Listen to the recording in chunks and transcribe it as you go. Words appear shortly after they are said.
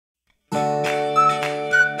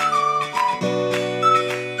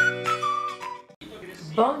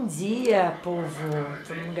dia, povo.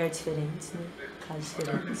 Tô num lugar diferente, né? Casa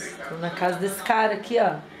diferente. Tô na casa desse cara aqui,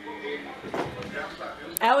 ó.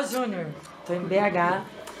 É o Júnior. Tô em BH.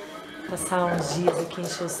 Passar uns dias aqui,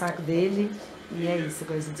 encher o saco dele. E é isso,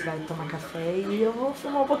 agora a gente vai tomar café e eu vou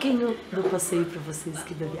filmar um pouquinho do passeio pra vocês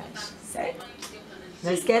aqui da viagem, certo?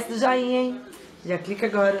 Não esquece do joinha, hein? Já clica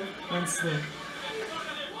agora, antes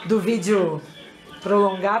do vídeo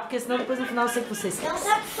prolongar, porque senão depois no final eu sei que vocês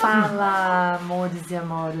esquecem. Fala, amores e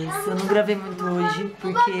amoras. Eu não gravei muito hoje,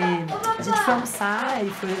 porque a gente foi almoçar e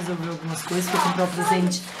foi resolver algumas coisas. Foi comprar o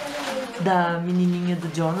presente da menininha do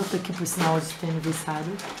Jonathan, que por sinal hoje tem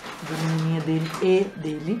aniversário, da menininha dele e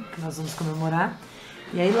dele, que nós vamos comemorar.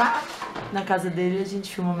 E aí lá na casa dele a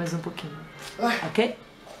gente filma mais um pouquinho, ok?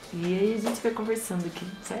 E aí a gente vai conversando aqui,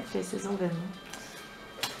 certo? Aí vocês vão vendo.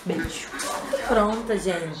 Beijo. Pronta,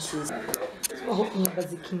 gente. Uma roupinha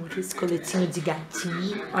basiquinha aqui, esse coletinho de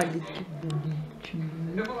gatinho. Olha que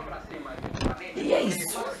bonitinho. E é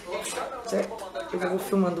isso. Certo? Eu vou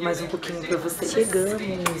filmando mais um pouquinho pra vocês.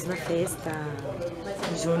 Chegamos na festa.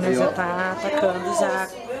 O Júnior já tá atacando já.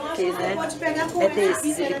 Porque, né? É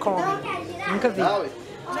desses, ele come. Nunca vi.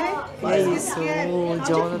 E é isso, o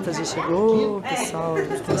Jonathan já chegou, o pessoal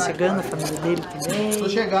está chegando, a família dele também,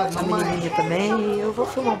 a menininha também. E eu vou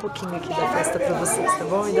filmar um pouquinho aqui da festa pra vocês, tá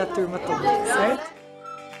bom? E da turma toda, certo?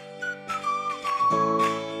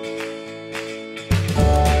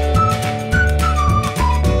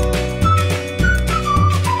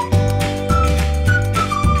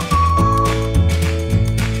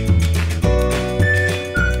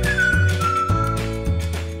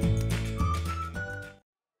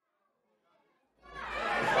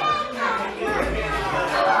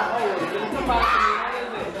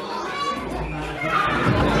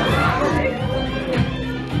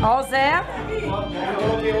 Ó o Zé.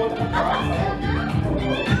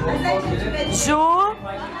 Ju.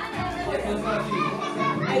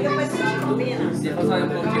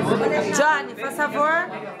 Johnny, por favor.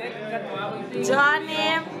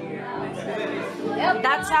 Johnny.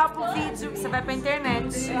 Dá tchau pro vídeo, que você vai pra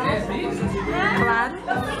internet. Claro.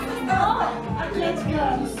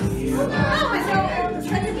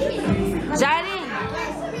 Jairinho.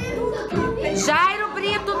 Jairo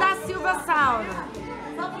Brito da Silva Saura.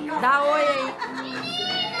 Dá oi aí.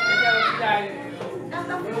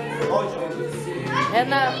 É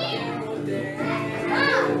na...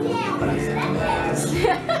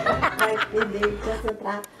 Vai perder,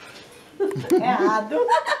 concentrar. Errado. Deu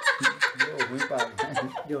ruim, pai.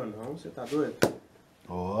 Deu não, você tá doido?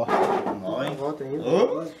 Ó. Ó, hein? Volta ainda.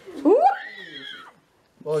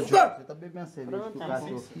 Ô, Jô, você tá bebendo cerveja que o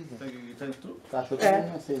cachorro quis? O cachorro tá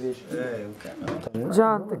bebendo cerveja. É, eu quero não.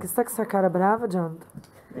 Jonathan, que você tá com essa cara brava, Jonathan?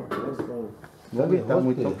 Vamos ver, tá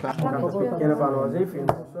muito tocado. Uma coisa pequena pra nós, hein, filho?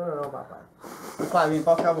 Não funciona não, papai. Flavinho,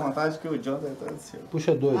 pode ficar à vontade que o Jonathan tá do seu.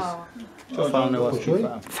 Puxa dois. Deixa eu falar um negócio aqui,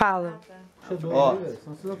 Flávio. Fala. Puxa dois, Ó, velho.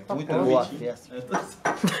 Senão você vai ficar muito pobre. boa a festa.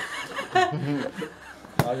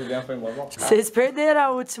 A Juliana foi embora. Vocês perderam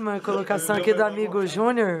a última colocação aqui do amigo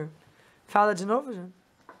Júnior. Fala de novo, Júnior.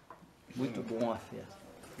 Muito bom a festa.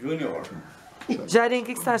 Júnior. Jairinho, o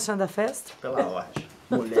que você tá achando da festa? Pela ordem.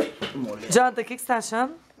 Mulher. Jonathan, o que você tá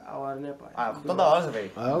achando? Da hora, né, pai? Ah, toda hora,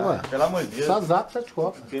 velho. Ah, ué. Pelo amor de Deus. Só zap 7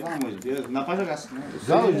 copas. Pelo amor de Deus. Não dá pra jogar assim, não.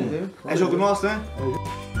 Joga, É jogo nosso, né?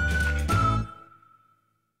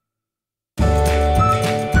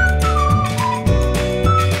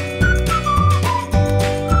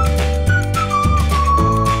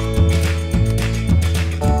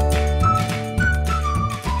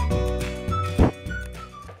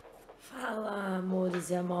 Fala, amores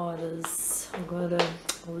e amoras. Agora,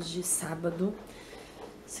 hoje, sábado,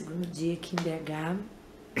 segundo dia aqui em BH.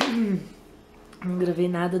 Não gravei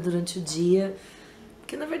nada durante o dia,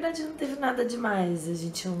 porque na verdade não teve nada demais. A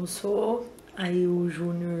gente almoçou, aí o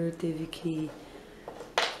Júnior teve que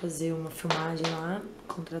fazer uma filmagem lá,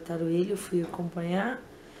 contrataram ele, eu fui acompanhar.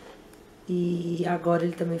 E agora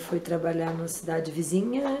ele também foi trabalhar numa cidade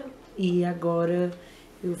vizinha, e agora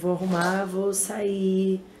eu vou arrumar, vou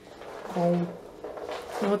sair com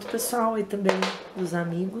outro pessoal e também os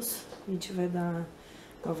amigos. A gente vai dar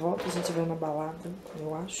uma volta, a gente vai na balada,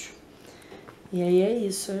 eu acho. E aí é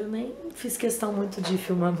isso, eu nem fiz questão muito de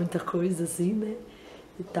filmar muita coisa assim, né?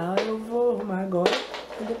 E tal, eu vou arrumar agora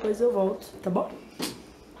e depois eu volto, tá bom?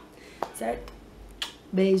 Certo?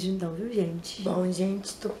 Beijo então, viu, gente? Bom,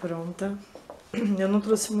 gente, tô pronta. Eu não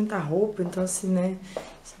trouxe muita roupa, então assim, né?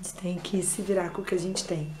 A gente tem que se virar com o que a gente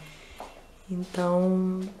tem.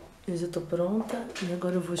 Então, eu já tô pronta e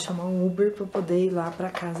agora eu vou chamar um Uber pra poder ir lá pra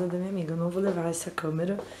casa da minha amiga. Eu não vou levar essa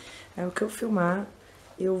câmera, é o que eu filmar,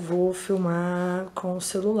 eu vou filmar com o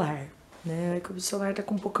celular. né? É que o celular tá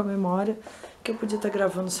com pouca memória, que eu podia estar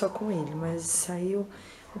gravando só com ele, mas saiu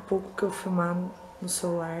um pouco que eu filmar no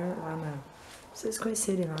celular lá na... Vocês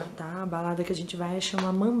conhecerem lá, tá? A balada que a gente vai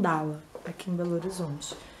chama Mandala, aqui em Belo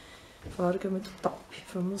Horizonte. Falaram que é muito top.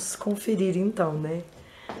 Vamos conferir então, né?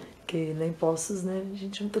 Porque lá em Poços, né, a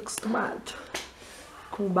gente não tá acostumado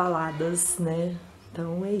com baladas, né?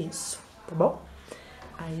 Então é isso, tá bom?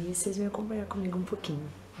 Aí vocês vêm acompanhar comigo um pouquinho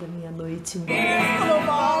da minha noite.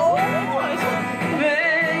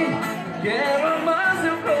 Quero amar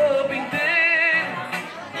seu corpo inteiro,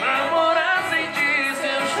 namorar sem ti,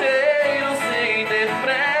 seu cheiro, sem ter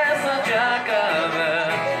pressa de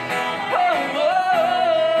acabar.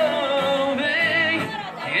 Oh, vem,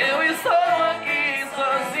 que eu estou aqui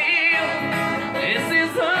sozinho,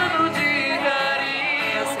 precisando de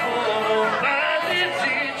carinho, com vontade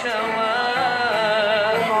de te amar.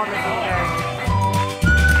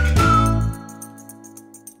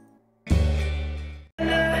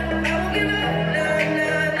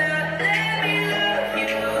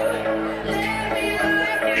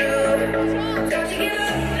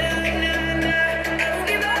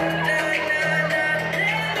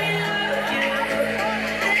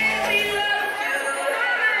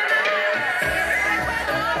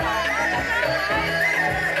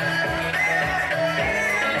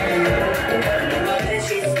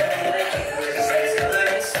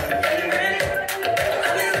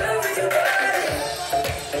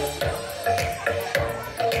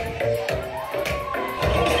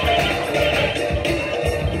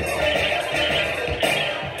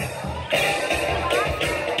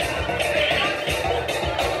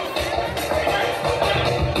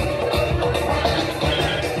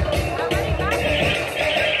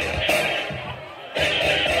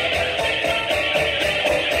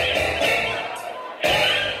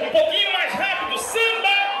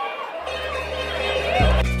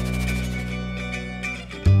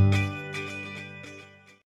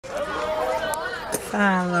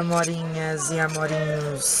 Fala, amorinhas e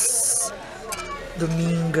amorinhos.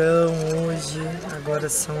 Domingão hoje, agora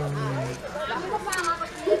são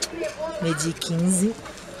 12h15.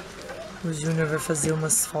 O Júnior vai fazer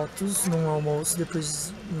umas fotos num almoço,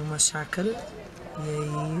 depois numa chácara. E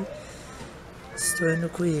aí estou indo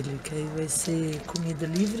com ele, que aí vai ser comida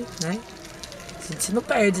livre, né? A gente não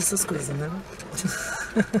perde essas coisas, né?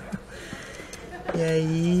 E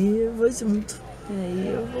aí eu vou junto. E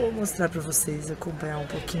aí eu vou mostrar pra vocês, acompanhar um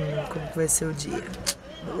pouquinho como vai ser o dia.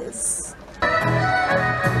 Beleza?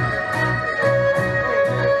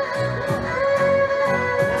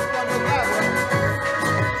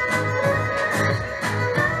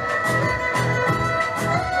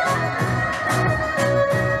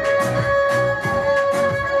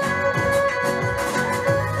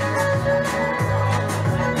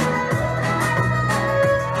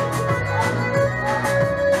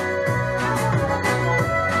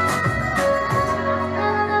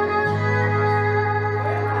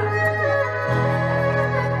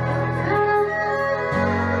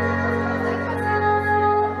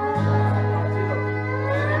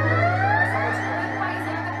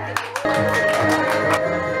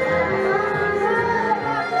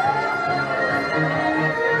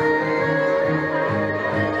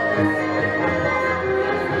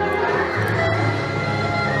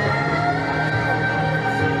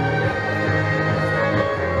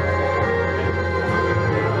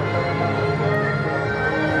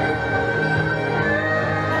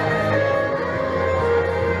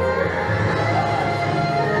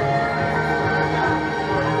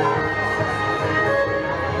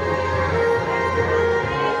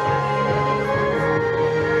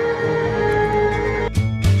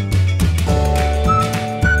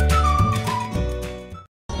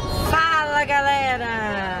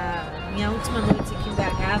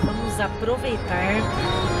 Aproveitar.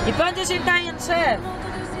 E pra onde a gente tá indo, chefe?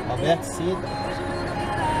 Alberto Cida.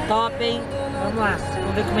 Top, hein? Vamos lá,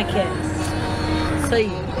 vamos ver como é que é. Isso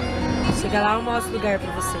aí. Chega lá, eu mostro o lugar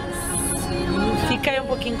pra vocês. E fica aí um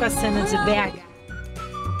pouquinho com a cena de BH.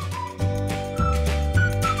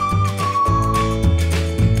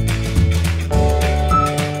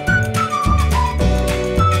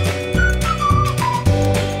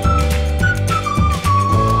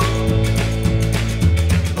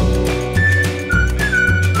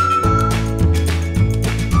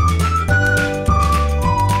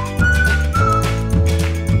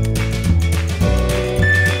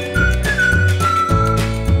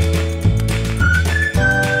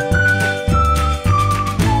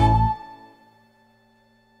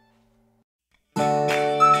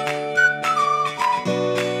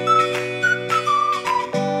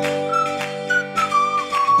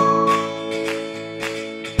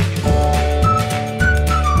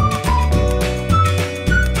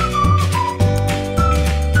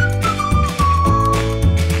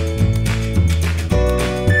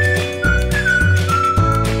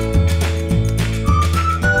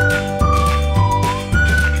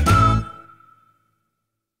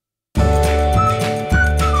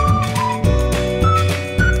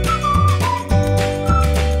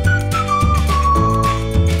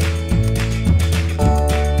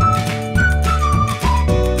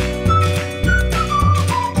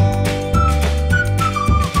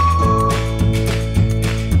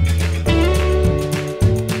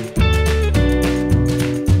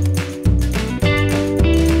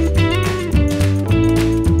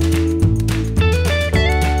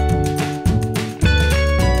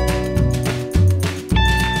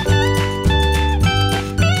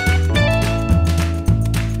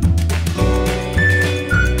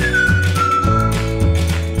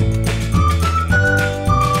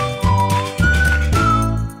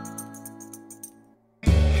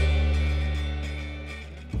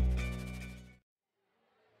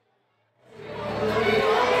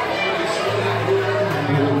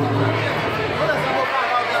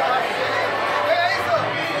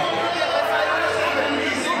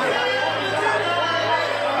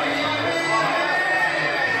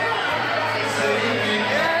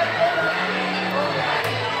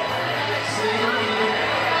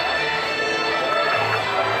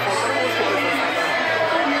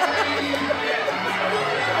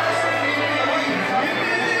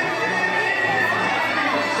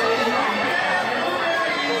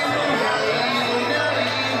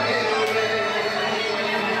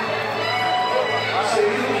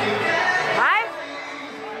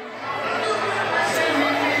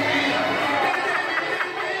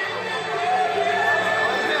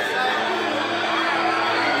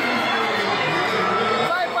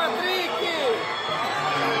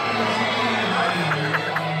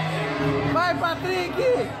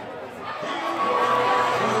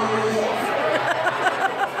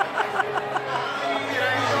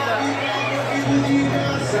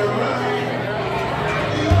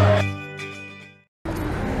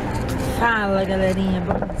 Fala galerinha,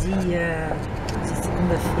 bom dia de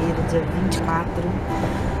segunda-feira, dia 24.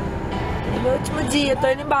 É meu último dia, tô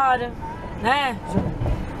indo embora, né, Júnior?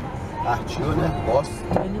 Partiu, né? Posso?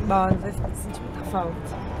 Tô indo embora, vai sentir muita falta,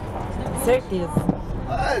 com certeza.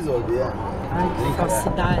 Mais ou menos. Ai, que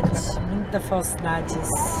falsidade, muita falsidade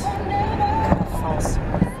isso. Cara falso.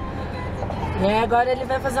 E aí agora ele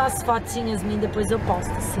vai fazer umas fotinhas minhas, depois eu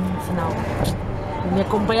posto assim no final. Me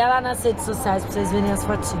acompanha lá nas redes sociais pra vocês verem as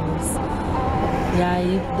fotinhas. E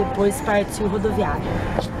aí depois partiu rodoviário.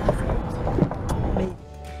 Beijo.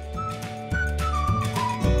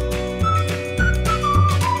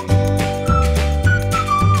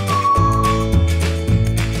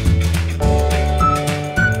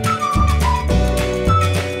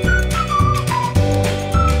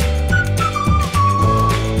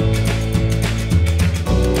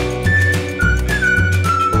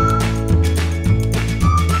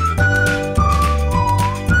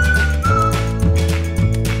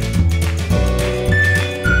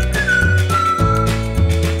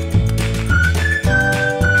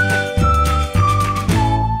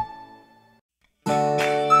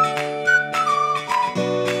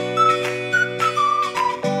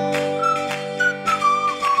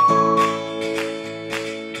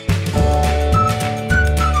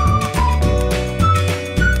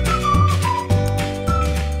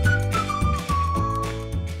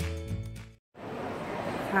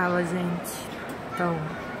 Fala, gente. Então,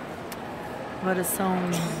 agora são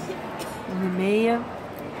 1h30,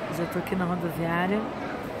 já tô aqui na rodoviária.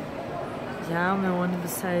 Já o meu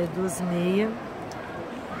ônibus sai às 2h30.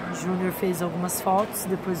 O Júnior fez algumas fotos,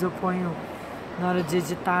 depois eu ponho na hora de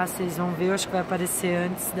editar, vocês vão ver, eu acho que vai aparecer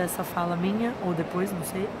antes dessa fala minha, ou depois, não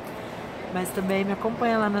sei. Mas também me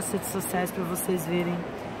acompanha lá nas redes sociais para vocês verem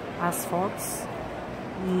as fotos.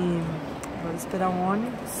 E vou esperar um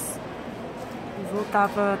ônibus e voltar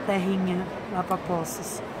pra terrinha, lá pra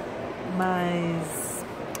Poços. Mas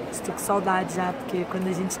estou com saudade já, porque quando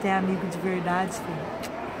a gente tem amigo de verdade,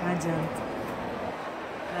 filho, não adianta.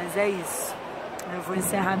 Mas é isso. Eu vou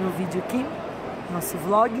encerrar meu vídeo aqui, nosso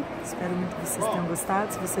vlog. Espero muito que vocês tenham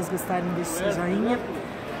gostado. Se vocês gostarem, deixe seu joinha.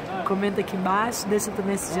 Comenta aqui embaixo, deixa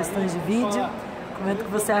também sugestões de vídeo. Comenta o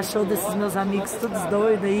que você achou desses meus amigos todos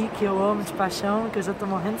doidos aí, que eu amo de paixão, que eu já tô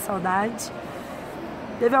morrendo de saudade.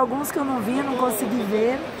 Teve alguns que eu não vi, não consegui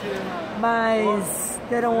ver, mas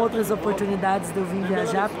terão outras oportunidades de eu vir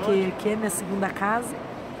viajar, porque aqui é minha segunda casa.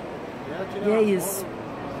 E é isso.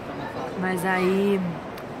 Mas aí,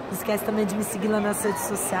 não esquece também de me seguir lá nas redes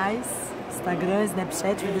sociais, Instagram,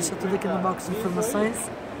 Snapchat, vou deixar tudo aqui no box de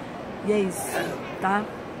informações. E é isso, tá?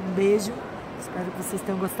 Um beijo, espero que vocês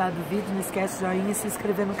tenham gostado do vídeo, não esquece de joinha e se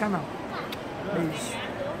inscrever no canal. Beijo.